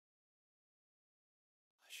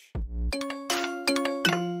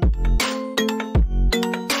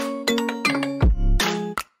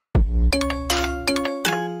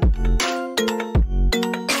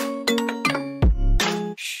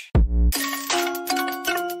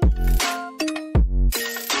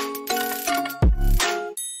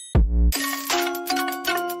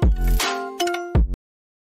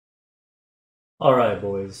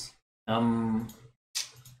boys.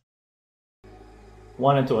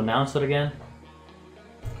 Wanted to announce it again.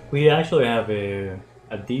 We actually have a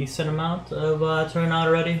decent amount of turnout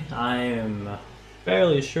already. I am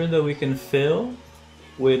fairly sure that we can fill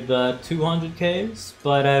with 200Ks,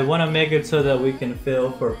 but I want to make it so that we can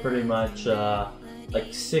fill for pretty much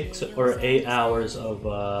like 6 or 8 hours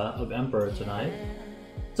of Emperor tonight.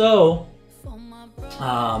 So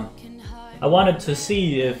I wanted to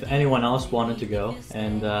see if anyone else wanted to go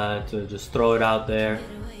and to just throw it out there.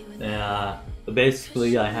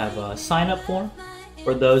 Basically, I have a sign-up form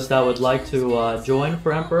for those that would like to join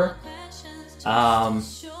for Emperor.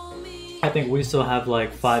 I think we still have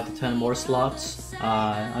like 5 to 10 more slots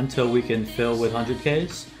until we can fill with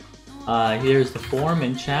 100Ks. Here's the form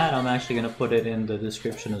in chat. I'm actually going to put it in the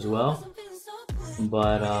description as well.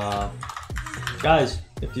 But guys,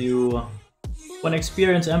 if you want to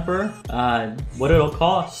experience Emperor, what it'll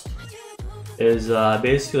cost is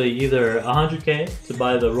basically either 100K to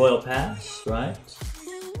buy the Royal Pass, right?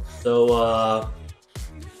 So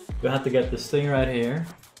you'll have to get this thing right here.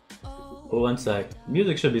 Oh, one sec.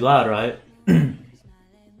 Music should be loud, right?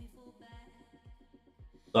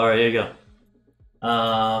 Sorry, here you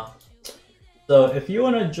go. So if you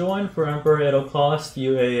want to join for Emperor, it'll cost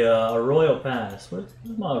you a Royal Pass. Where's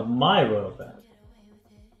my Royal Pass?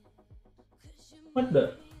 What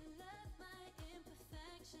the?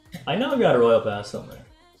 I know I got a Royal Pass somewhere.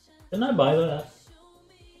 Didn't I buy that?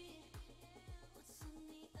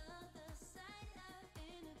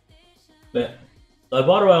 Yeah. So I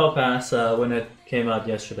bought a Royal Pass when it came out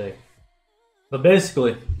yesterday. But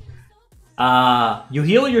basically, you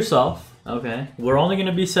heal yourself. Okay, we're only going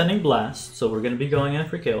to be sending blasts, so we're going to be going in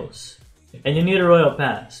for kills. And you need a Royal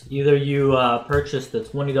Pass. Either you purchase the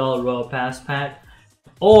 $20 Royal Pass pack,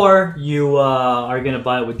 or you are going to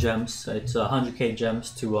buy it with gems. It's 100K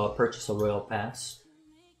gems to purchase a Royal Pass.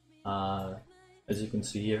 As you can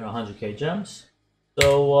see here, 100K gems.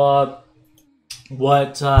 So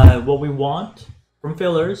what we want from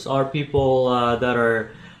fillers are people that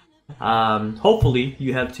are, hopefully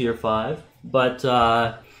you have tier 5, but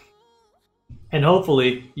and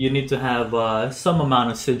hopefully you need to have some amount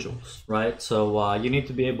of sigils, right? So you need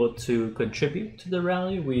to be able to contribute to the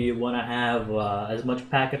rally. We want to have as much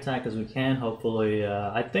pack attack as we can. Hopefully,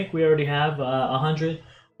 I think we already have 100,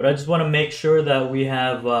 but I just want to make sure that we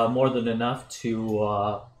have more than enough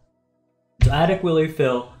to adequately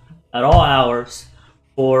fill at all hours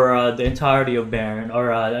for the entirety of Baron, or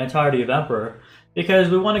the entirety of Emperor, because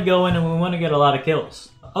we want to go in and we want to get a lot of kills.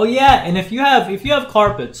 Oh yeah, and if you have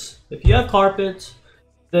carpets,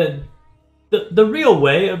 the real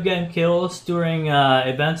way of getting kills during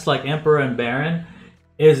events like Emperor and Baron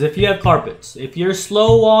is if you have carpets. If you're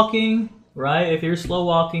slow walking, right? If you're slow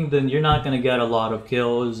walking, then you're not gonna get a lot of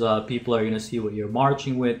kills. People are gonna see what you're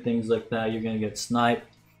marching with, things like that. You're gonna get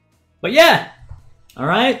sniped. But yeah, all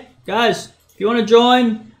right, guys. If you want to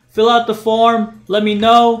join, fill out the form. Let me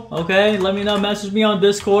know, okay? Let me know. Message me on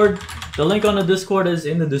Discord. The link on the Discord is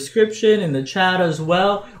in the description, in the chat as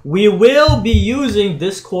well. We will be using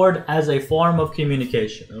Discord as a form of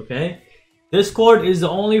communication, okay? Discord is the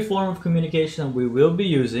only form of communication we will be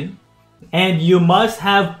using. And you must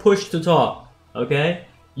have push to talk, okay?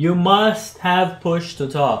 You must have push to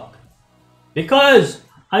talk. Because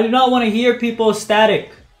I do not want to hear people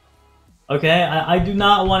static, okay? I do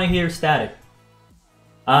not want to hear static.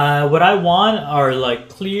 What I want are like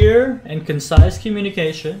clear and concise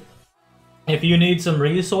communication. If you need some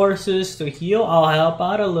resources to heal, I'll help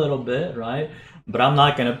out a little bit, right? But I'm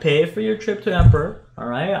not going to pay for your trip to Emperor,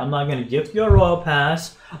 alright? I'm not going to gift you a Royal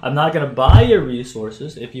Pass. I'm not going to buy your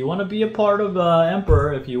resources. If you want to be a part of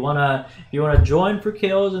Emperor, if you want to join for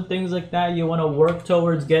kills and things like that, you want to work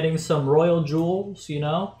towards getting some Royal Jewels, you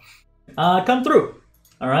know, come through,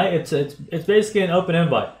 alright? It's basically an open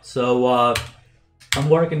invite. So, I'm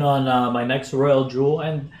working on my next Royal Jewel,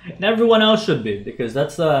 and everyone else should be, because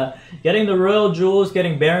that's getting the Royal Jewels,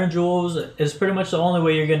 getting Baron Jewels is pretty much the only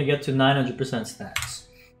way you're going to get to 900% stats.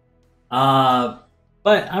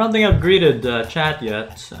 But I don't think I've greeted chat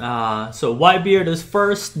yet. So Whitebeard is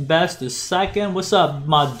first, Best is second. What's up,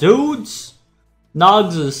 my dudes?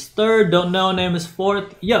 Nogs is third, Don't Know a Name is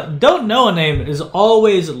fourth. Yeah, Don't Know a Name is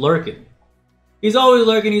always lurking. He's always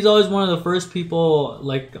lurking, he's always one of the first people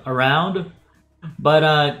like around. But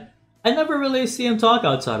I never really see him talk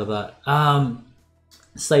outside of that.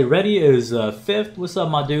 Say Ready is fifth. What's up,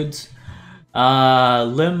 my dudes?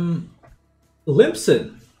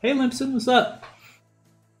 Limpson. Hey, Limpson, what's up?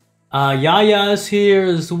 Yaya's here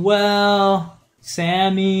as well.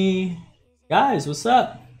 Sammy. Guys, what's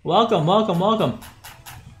up? Welcome, welcome, welcome.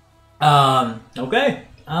 Okay.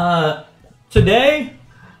 today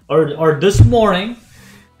or this morning,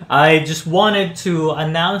 I just wanted to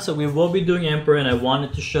announce that we will be doing Emperor, and I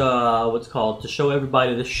wanted to show to show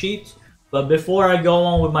everybody the sheet. But before I go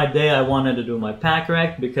on with my day, I wanted to do my pack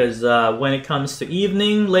rec because when it comes to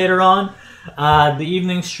evening later on, the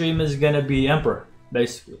evening stream is gonna be Emperor,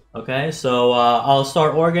 basically. Okay, so I'll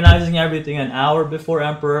start organizing everything an hour before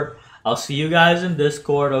Emperor. I'll see you guys in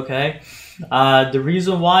Discord. Okay. The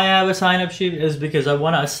reason why I have a sign up sheet is because I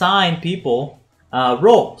want to assign people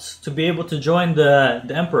roles to be able to join the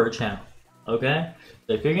Emperor channel. Okay.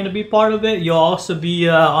 If you're gonna be part of it, you'll also be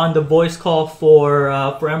on the voice call for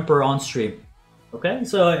Emperor on stream. Okay,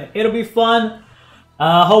 so it'll be fun.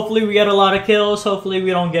 Hopefully we get a lot of kills. Hopefully we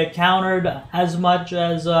don't get countered as much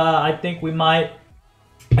as I think we might.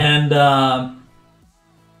 And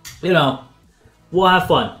you know, we'll have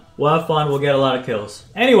fun. We'll have fun. We'll get a lot of kills.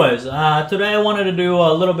 Anyways, today I wanted to do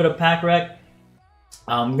a little bit of pack rec.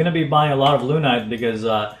 I'm gonna be buying a lot of Lunite because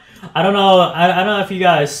I don't know if you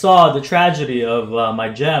guys saw the tragedy of my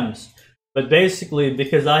gems, but basically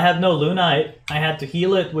because I have no Lunite, I had to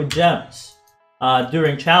heal it with gems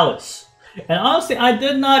during Chalice. And honestly, I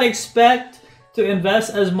did not expect to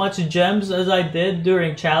invest as much gems as I did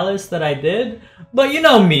during Chalice that I did, but you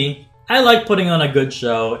know me, I like putting on a good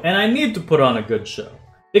show, and I need to put on a good show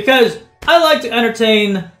because I like to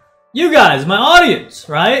entertain you guys, my audience,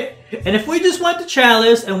 right? And if we just went to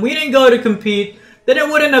Chalice and we didn't go to compete, then it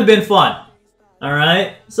wouldn't have been fun.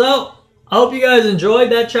 Alright? So, I hope you guys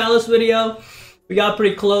enjoyed that Chalice video. We got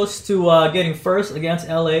pretty close to getting first against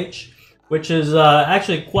LH, which is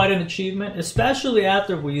actually quite an achievement, especially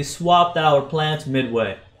after we swapped our plants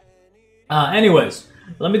midway. Anyways,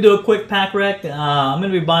 let me do a quick pack rec. I'm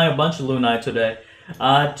going to be buying a bunch of Lunite today.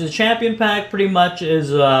 The champion pack pretty much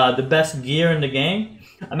is the best gear in the game.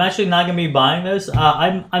 I'm actually not gonna be buying this.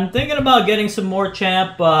 I'm thinking about getting some more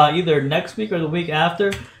champ either next week or the week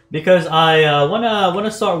after because I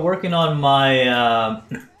wanna start working on my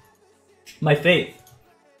my faith.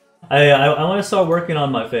 I want to start working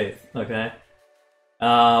on my faith. Okay,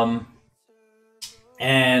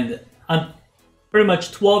 and I'm pretty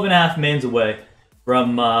much 12.5 mains away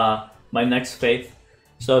from my next faith.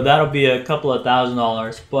 So that'll be a couple of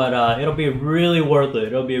 $1,000, but it'll be really worth it.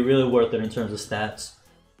 It'll be really worth it in terms of stats.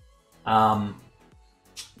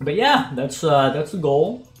 But yeah, that's the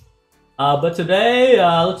goal. But today,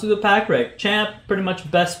 let's do the pack rec. Champ, pretty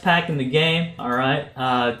much best pack in the game. All right.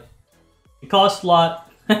 It costs a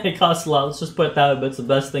lot. It costs a lot. Let's just put it that way. But it's the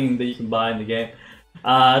best thing that you can buy in the game.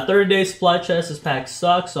 30-day supply chest. This pack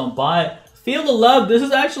sucks. Don't buy it. Feel the love. This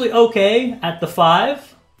is actually okay at the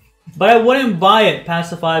 5, but I wouldn't buy it past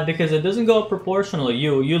the 5 because it doesn't go up proportionally.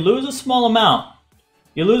 You lose a small amount.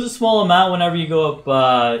 You lose a small amount whenever you go up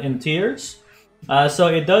in tiers. So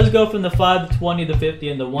it does go from the 5 to 20 to 50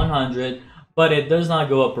 and the 100, but it does not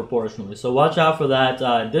go up proportionally. So watch out for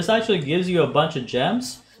that. This actually gives you a bunch of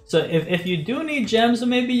gems. So if you do need gems, then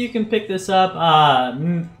maybe you can pick this up.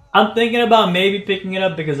 I'm thinking about maybe picking it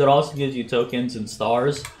up because it also gives you tokens and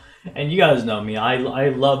stars. And you guys know me. I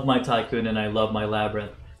love my Tycoon and I love my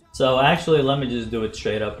Labyrinth. So actually, let me just do it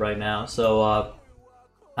straight up right now. So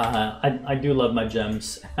I do love my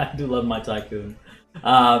gems. I do love my Tycoon.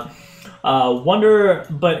 But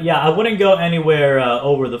yeah, I wouldn't go anywhere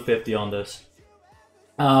over the 50 on this.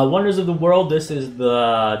 Wonders of the World, this is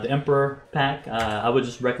the Emperor pack. I would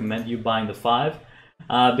just recommend you buying the 5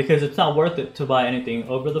 because it's not worth it to buy anything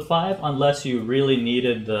over the 5 unless you really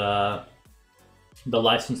needed the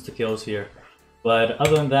license to kills here. But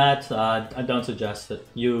other than that, I don't suggest it.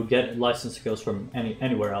 You get license to kills from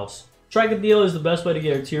anywhere else. Strike a Deal is the best way to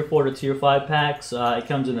get your tier 4 to tier 5 packs. It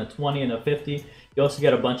comes in a 20 and a 50. You also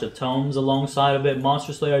get a bunch of tomes alongside of it.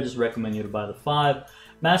 Monster Slayer, I just recommend you to buy the 5.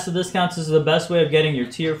 Massive Discounts is the best way of getting your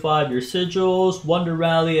tier 5, your sigils, Wonder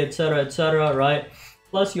Rally, etc., right?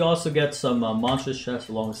 Plus you also get some monster chests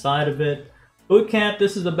alongside of it. Boot Camp,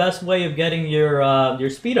 this is the best way of getting your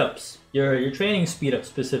speed ups, your training speed up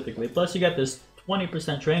specifically. Plus you get this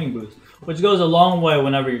 20% training boost, which goes a long way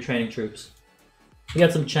whenever you're training troops. You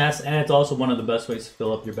get some chests, and it's also one of the best ways to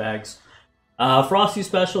fill up your bags. Frosty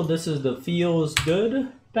Special, this is the Feels Good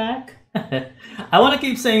pack. I want to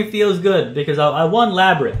keep saying Feels Good because I won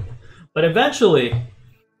Labyrinth. But eventually,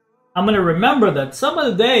 I'm going to remember that some of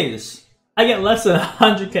the days, I get less than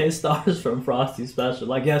 100k stars from Frosty Special,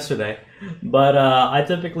 like yesterday. But I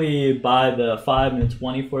typically buy the 5 and the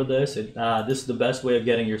 20 for this. This is the best way of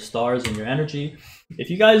getting your stars and your energy. If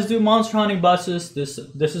you guys do monster hunting buses, this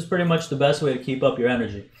is pretty much the best way to keep up your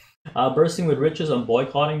energy. Bursting with Riches, I'm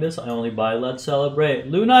boycotting this. I only buy Let's Celebrate.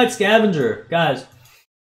 Lunite Scavenger. Guys,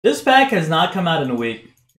 this pack has not come out in a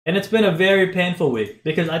week. And it's been a very painful week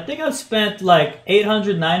because I think I've spent like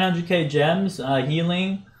 800, 900k gems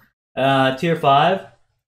healing tier 5,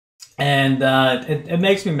 and it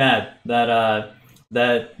makes me mad that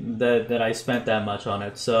that I spent that much on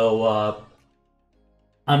it. So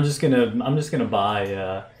I'm just gonna buy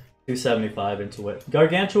 275 into it.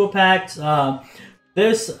 Gargantua packs.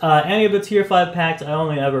 This any of the tier 5 packs, I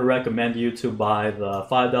only ever recommend you to buy the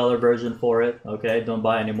 $5 version for it. Okay, don't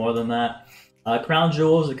buy any more than that. Crown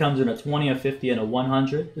Jewels, it comes in a 20, a 50, and a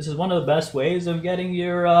 100. This is one of the best ways of getting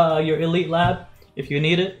your Elite Lab if you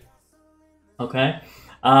need it. Okay,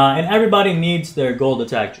 and everybody needs their gold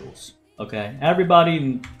attack jewels. Okay,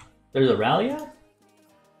 everybody. There's a rally app?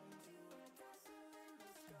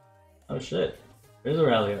 Oh shit, there's a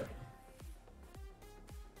rally app.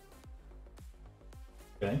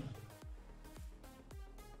 Okay.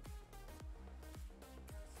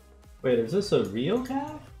 Wait, is this a real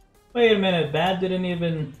calf? Wait a minute, Bad didn't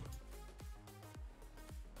even...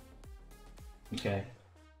 Okay.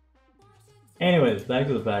 Anyways, back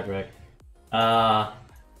to the pack rec.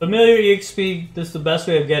 Familiar EXP, this is the best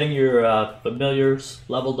way of getting your familiars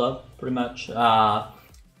leveled up, pretty much.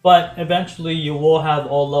 But eventually you will have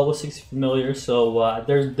all level 60 familiars, so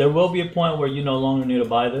there will be a point where you no longer need to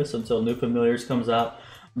buy this until new familiars comes out.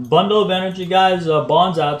 Bundle of Energy, guys,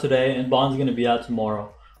 Bond's out today, and Bond's going to be out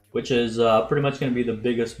tomorrow, which is pretty much going to be the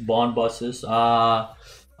biggest Bond buses. I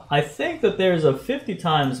think that there's a 50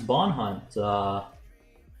 times Bond hunt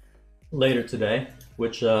later today,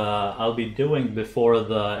 which I'll be doing before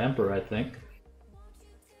the Emperor, I think.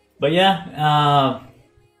 But yeah,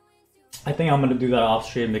 I think I'm going to do that off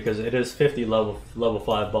stream because it is 50 level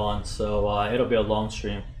 5 Bonds, so it'll be a long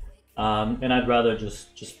stream. And I'd rather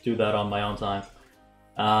just do that on my own time.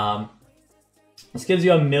 This gives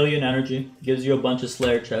you 1,000,000 energy, gives you a bunch of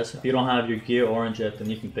Slayer chests. If you don't have your gear orange yet, then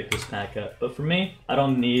you can pick this pack up. But for me, I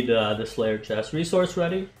don't need the Slayer chest. Resource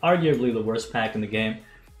ready, arguably the worst pack in the game.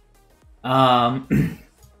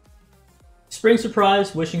 Spring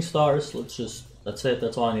Surprise, Wishing Stars, that's it,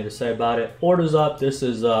 that's all I need to say about it. Orders up, this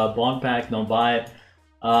is Bond pack, don't buy it.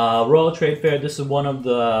 Royal Trade Fair, this is one of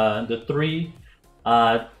the three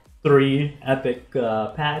epic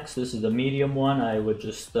packs. This is the medium one. I would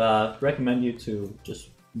just recommend you to just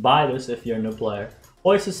buy this if you're a new player.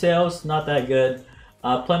 Oyster Sales, not that good.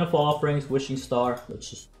 Plentiful Offerings, Wishing Star, that's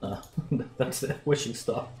just, that's it, Wishing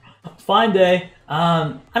Star. Fine Day,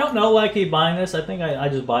 I don't know why I keep buying this. I think I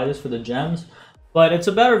just buy this for the gems. But it's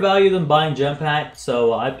a better value than buying gem pack,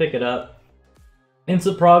 so I pick it up.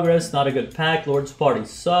 Instant Progress, not a good pack. Lord's Party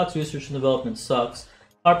sucks. Research and Development sucks.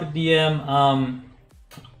 Carpet DM,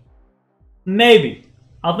 maybe.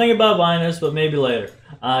 I'll think about buying this, but maybe later.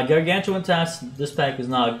 Gargantuan Task, this pack is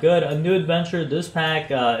not good. A New Adventure, this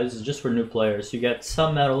pack is just for new players. You get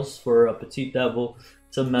some medals for a Petite Devil,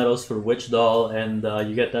 some medals for Witch Doll, and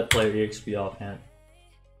you get that player EXP offhand.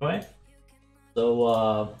 Okay?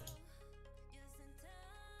 So,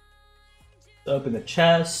 open the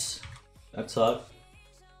chest. That sucked.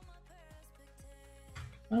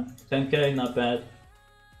 10k, not bad.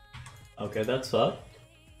 Okay, that sucked.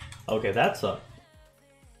 Okay, that sucked.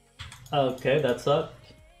 Okay, that sucked.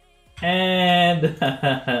 And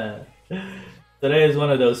today is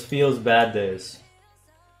one of those feels bad days.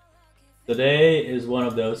 Today is one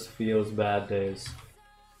of those feels bad days.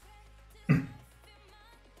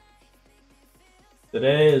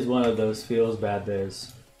 Today is one of those feels bad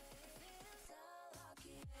days.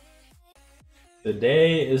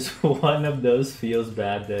 Today is one of those feels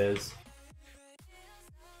bad days.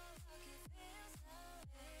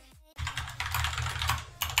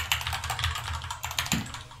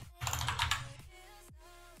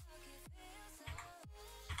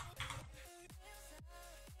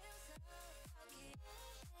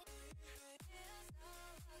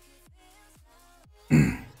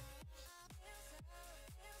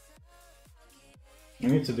 I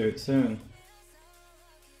need to do it soon.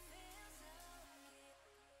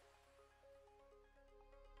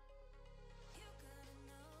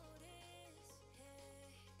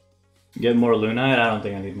 Get more Lunite? I don't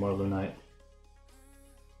think I need more Lunite.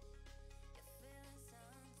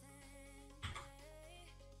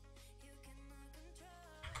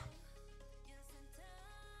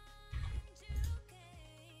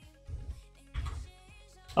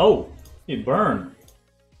 Oh, he burned.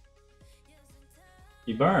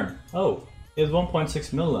 He burned. Oh, he has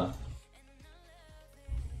 1.6 mil left.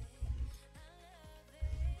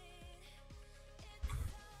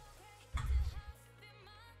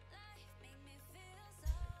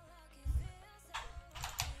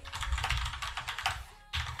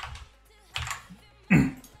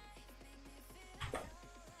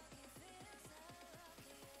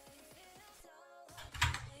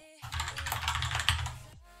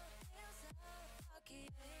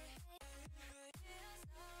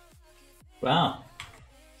 Wow.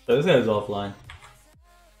 So this guy's offline.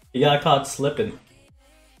 He got caught slipping.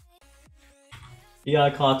 He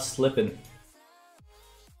got caught slipping.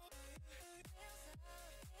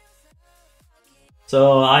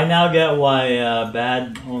 So I now get why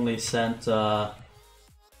Bad only sent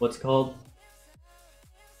what's it called?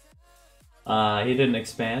 He didn't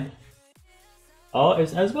expand. Oh,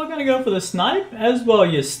 is Esbo gonna go for the snipe?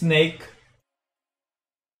 Esbo, you snake.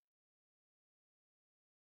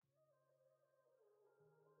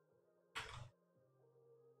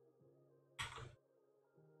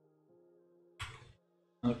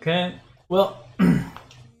 Okay, well,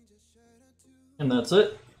 and that's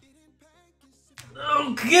it.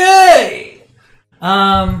 Okay!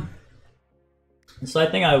 So I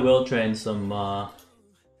think I will train some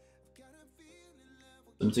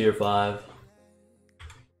tier 5.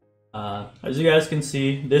 As you guys can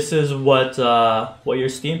see, this is what your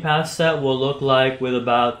Steam Pass set will look like with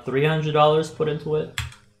about $300 put into it.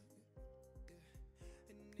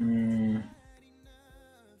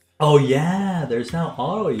 Oh yeah, there's now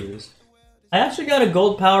auto use. I actually got a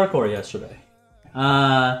gold power core yesterday.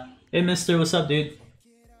 Hey mister, what's up dude?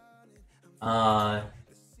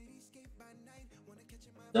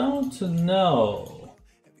 Don't know.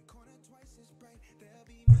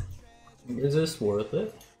 Is this worth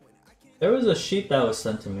it? There was a sheet that was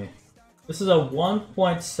sent to me. This is a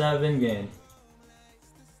 1.7 game.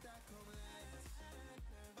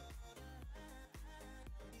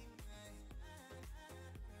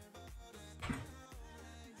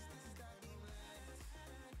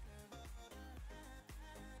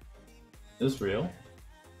 Is this real?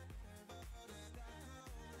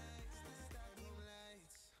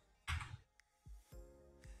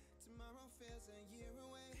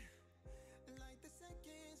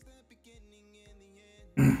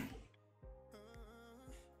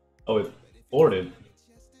 Oh, it boarded.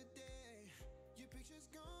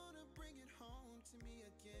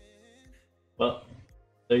 Well,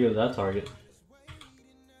 there goes that target.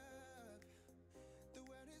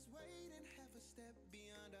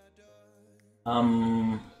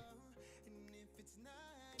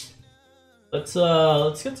 Let's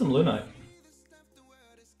get some Lunite.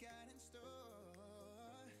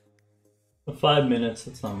 5 minutes,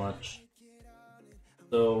 that's not much.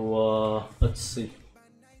 So let's see.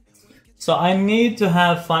 So I need to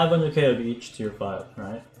have 500k of each tier 5,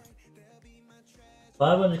 right?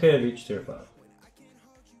 500k of each tier 5.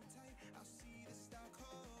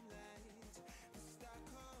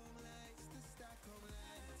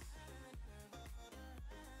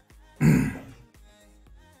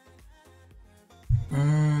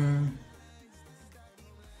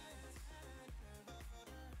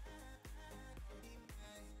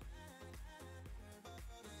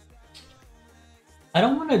 I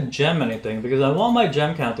don't want to gem anything because I want my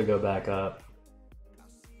gem count to go back up.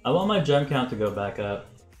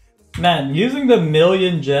 Man, using the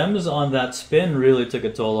 1,000,000 gems on that spin really took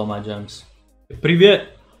a toll on my gems. Привет!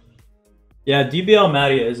 Yeah, DBL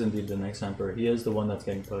Maria is indeed the next Emperor. He is the one that's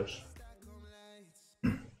getting pushed.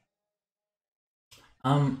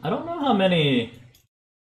 I don't know how many,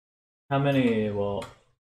 well,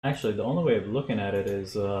 actually the only way of looking at it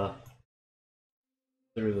is through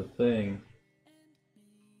the thing.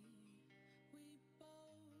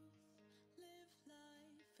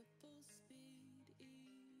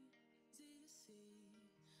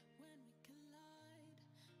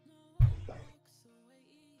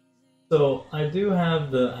 So I do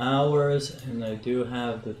have the hours and I do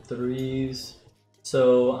have the 3s.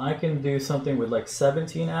 So I can do something with like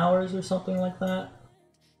 17 hours or something like that.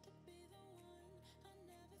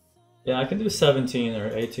 Yeah, I can do 17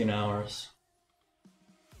 or 18 hours.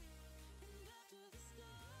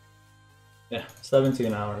 Yeah,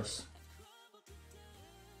 17 hours.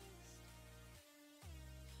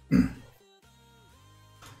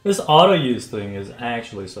 This auto use thing is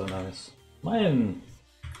actually so nice.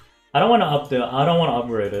 I don't want to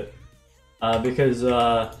upgrade it because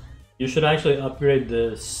you should actually upgrade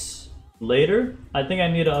this later. I think I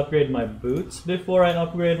need to upgrade my boots before I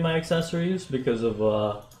upgrade my accessories because of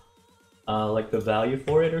like the value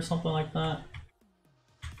for it or something like that.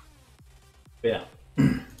 But yeah.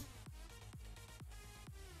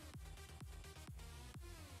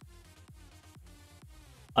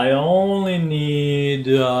 I only need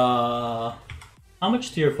how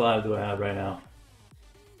much tier 5 do I have right now?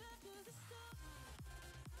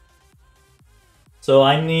 So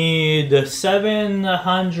I need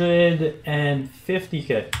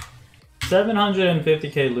 750k.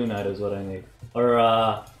 750k Lunite is what I need.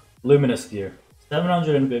 Or Luminous gear.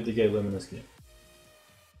 750k Luminous gear.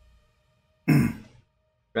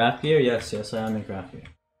 Craft gear? Yes, I am in craft gear.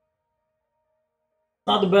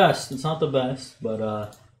 not the best. It's not the best,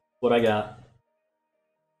 but what I got.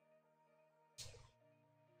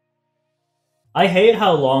 I hate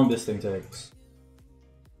how long this thing takes.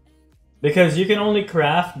 Because you can only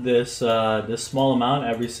craft this this small amount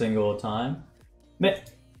every single time.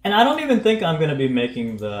 And I don't even think I'm gonna be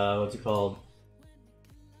making the, what's it called?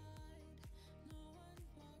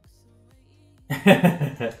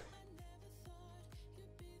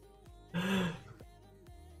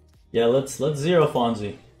 Yeah, let's zero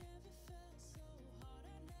Fonzie.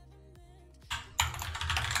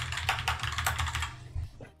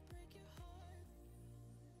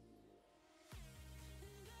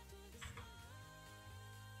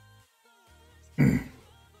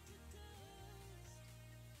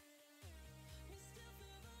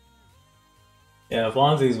 Yeah,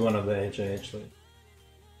 Fonzie's one of the HH.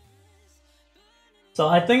 So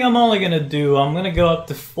I think I'm only gonna do, I'm gonna go up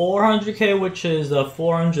to 400k, which is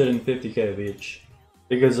 450k of each.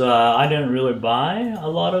 Because I didn't really buy a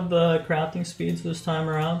lot of the crafting speeds this time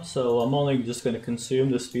around, so I'm only just gonna consume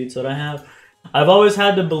the speeds that I have. I've always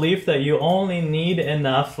had the belief that you only need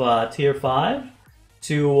enough tier 5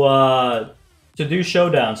 to do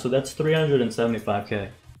showdown, so that's 375k.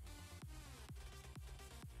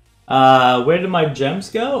 Where did my gems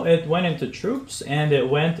go? It went into troops and it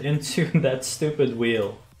went into that stupid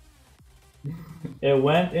wheel. It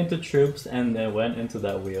went into troops and it went into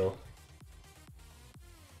that wheel.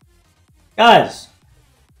 Guys,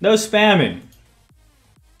 no spamming.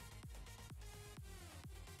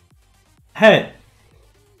 Hey,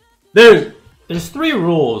 there's 3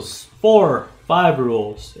 rules, 4, 5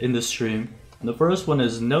 rules in this stream. And the first one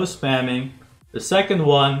is no spamming. The second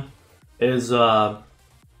one is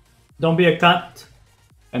don't be a cunt.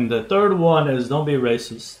 And the third one is don't be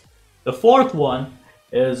racist. The fourth one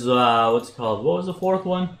is, what's it called? What was the fourth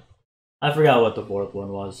one? I forgot what the fourth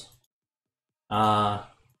one was.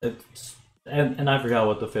 And I forgot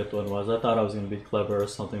what the fifth one was. I thought I was going to be clever or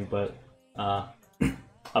something, but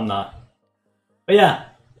I'm not. But yeah,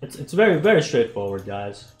 it's very, very straightforward,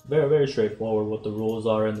 guys. Very, very straightforward what the rules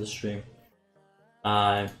are in the stream.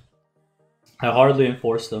 I hardly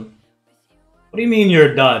enforce them. What do you mean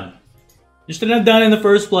you're done? You shouldn't have done it in the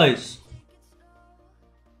first place.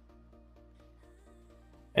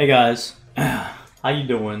 Hey guys, how you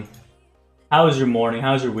doing? How was your morning?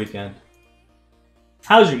 How's your weekend?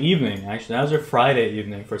 How's your evening, actually? How's your Friday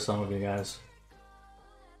evening for some of you guys?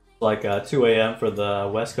 Like 2 a.m. for the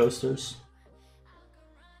West Coasters.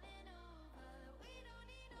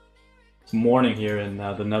 It's morning here in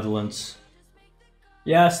the Netherlands.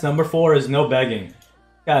 Yes, number 4 is no begging.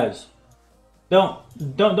 Guys,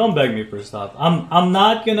 don't beg me for stuff. I'm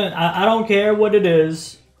not gonna, I don't care what it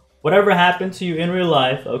is. Whatever happened to you in real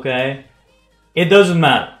life, okay? It doesn't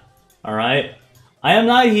matter. Alright? I am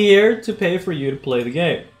not here to pay for you to play the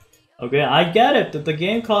game. Okay? I get it that the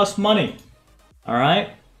game costs money.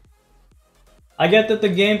 Alright? I get that the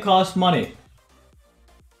game costs money.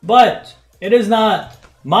 But it is not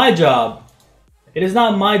my job. It is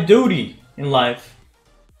not my duty in life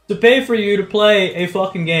to pay for you to play a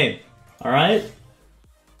fucking game. Alright?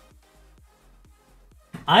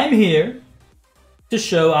 I'm here to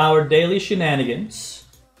show our daily shenanigans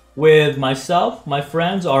with myself, my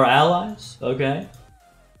friends, our allies, okay?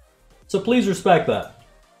 So please respect that,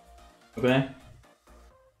 okay?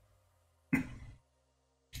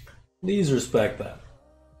 Please respect that.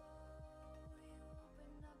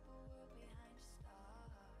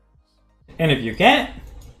 And if you can't,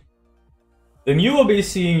 then you will be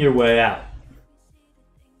seeing your way out.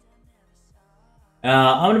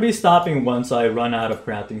 I'm going to be stopping once I run out of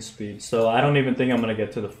crafting speed, so I don't even think I'm going to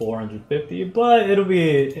get to the 450, but it'll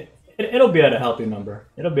be at a healthy number.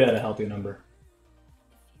 It'll be at a healthy number.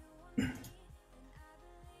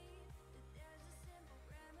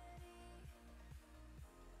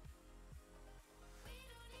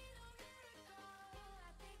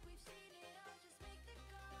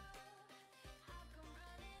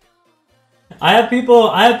 I have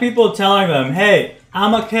people telling them, hey,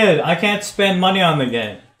 I'm a kid, I can't spend money on the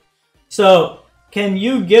game. So, can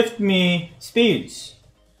you gift me speeds?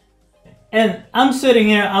 And I'm sitting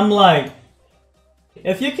here, I'm like,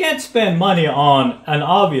 if you can't spend money on an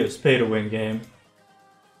obvious pay-to-win game,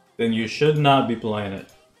 then you should not be playing it.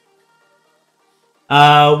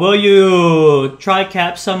 Will you try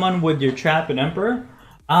cap someone with your Trap and Emperor?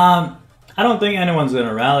 I don't think anyone's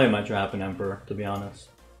gonna rally my Trap and Emperor, to be honest.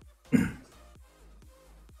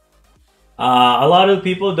 A lot of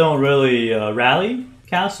people don't really rally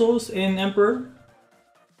castles in Emperor.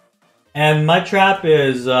 And my trap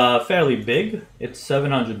is fairly big. It's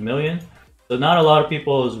 700 million. So not a lot of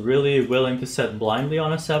people is really willing to set blindly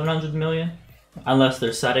on a 700 million. unless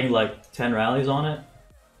they're setting like 10 rallies on it.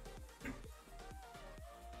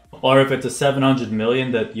 Or if it's a 700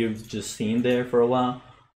 million that you've just seen there for a while.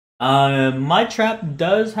 My trap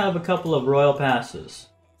does have a couple of royal passes.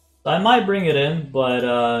 So I might bring it in, but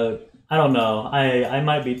I don't know. I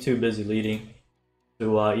might be too busy leading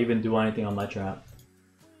to even do anything on my trap.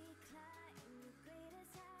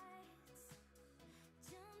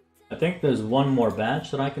 I think there's one more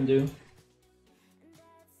batch that I can do.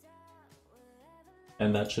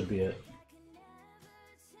 And that should be it.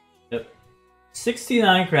 Yep.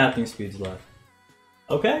 69 crafting speeds left.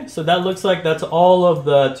 Okay, so that looks like that's all of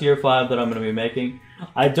the tier 5 that I'm going to be making.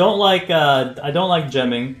 I don't like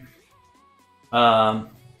gemming.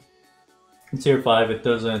 Tier 5, it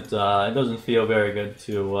doesn't feel very good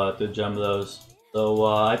to gem those. So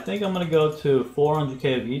I think I'm going to go to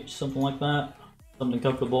 400k of each, something like that. Something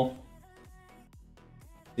comfortable.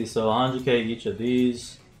 See, so 100k each of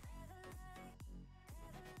these.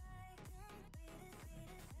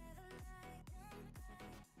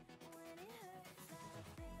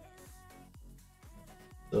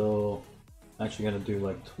 So, I'm actually gonna do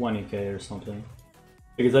like 20k or something.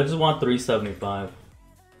 Because I just want 375.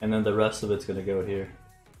 And then the rest of it's gonna go here.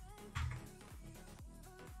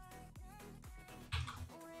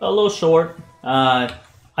 A little short. I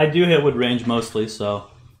do hit with range mostly, so.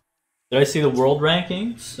 Did I see the world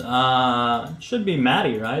rankings? Should be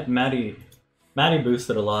Maddie, right? Maddie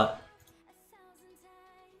boosted a lot.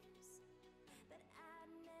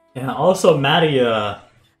 Yeah, also Maddie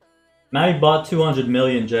bought 200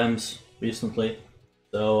 million gems recently.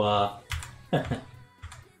 So, what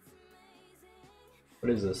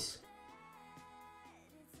is this?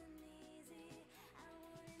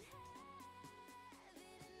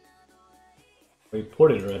 We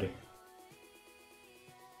ported already.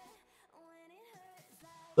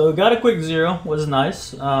 So got a quick 0, was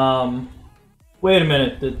nice. Wait a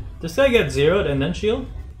minute, did this guy get 0'd and then shield?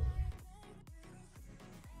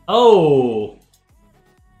 Oh!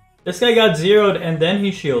 This guy got 0'd and then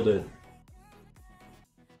he shielded.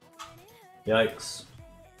 Yikes.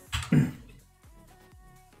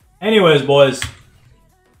 Anyways, boys.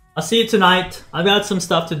 I'll see you tonight. I've got some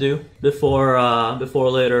stuff to do before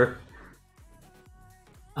later.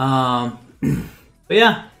 But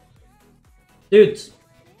yeah. Dudes.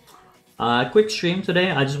 Quick stream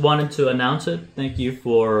today. I just wanted to announce it. Thank you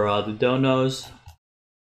for the donos.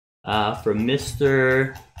 From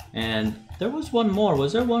Mr. And there was one more.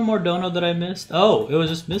 Was there one more dono that I missed? Oh, it was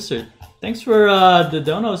just Mr. Thanks for the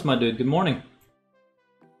donos, my dude. Good morning.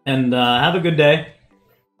 And have a good day.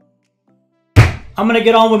 I'm gonna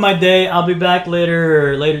get on with my day. I'll be back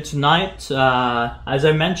later tonight. As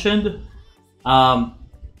I mentioned,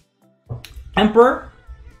 Emperor.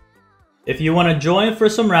 If you want to join for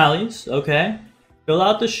some rallies, okay, fill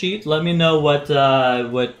out the sheet. Let me know what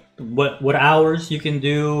hours you can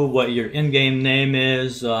do, what your in-game name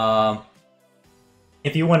is.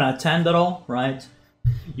 If you want to attend at all, right?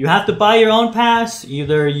 You have to buy your own pass.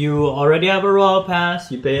 Either you already have a royal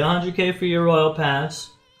pass, you pay 100k for your royal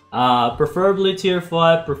pass, preferably tier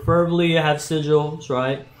 5, preferably have sigils,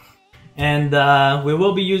 right? And we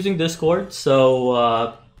will be using Discord,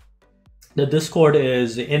 so the Discord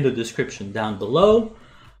is in the description down below.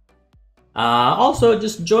 Also,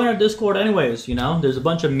 just join our Discord anyways, you know? There's a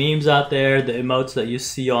bunch of memes out there. The emotes that you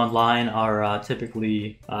see online are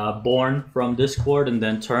typically born from Discord and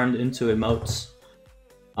then turned into emotes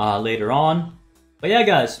later on. But yeah,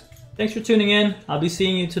 guys, thanks for tuning in. I'll be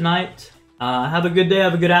seeing you tonight. Have a good day,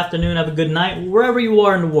 have a good afternoon, have a good night, wherever you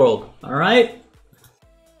are in the world, alright?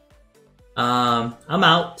 I'm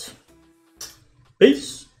out.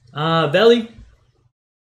 Peace. Belly.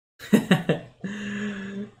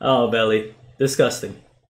 Oh, Belly. Disgusting.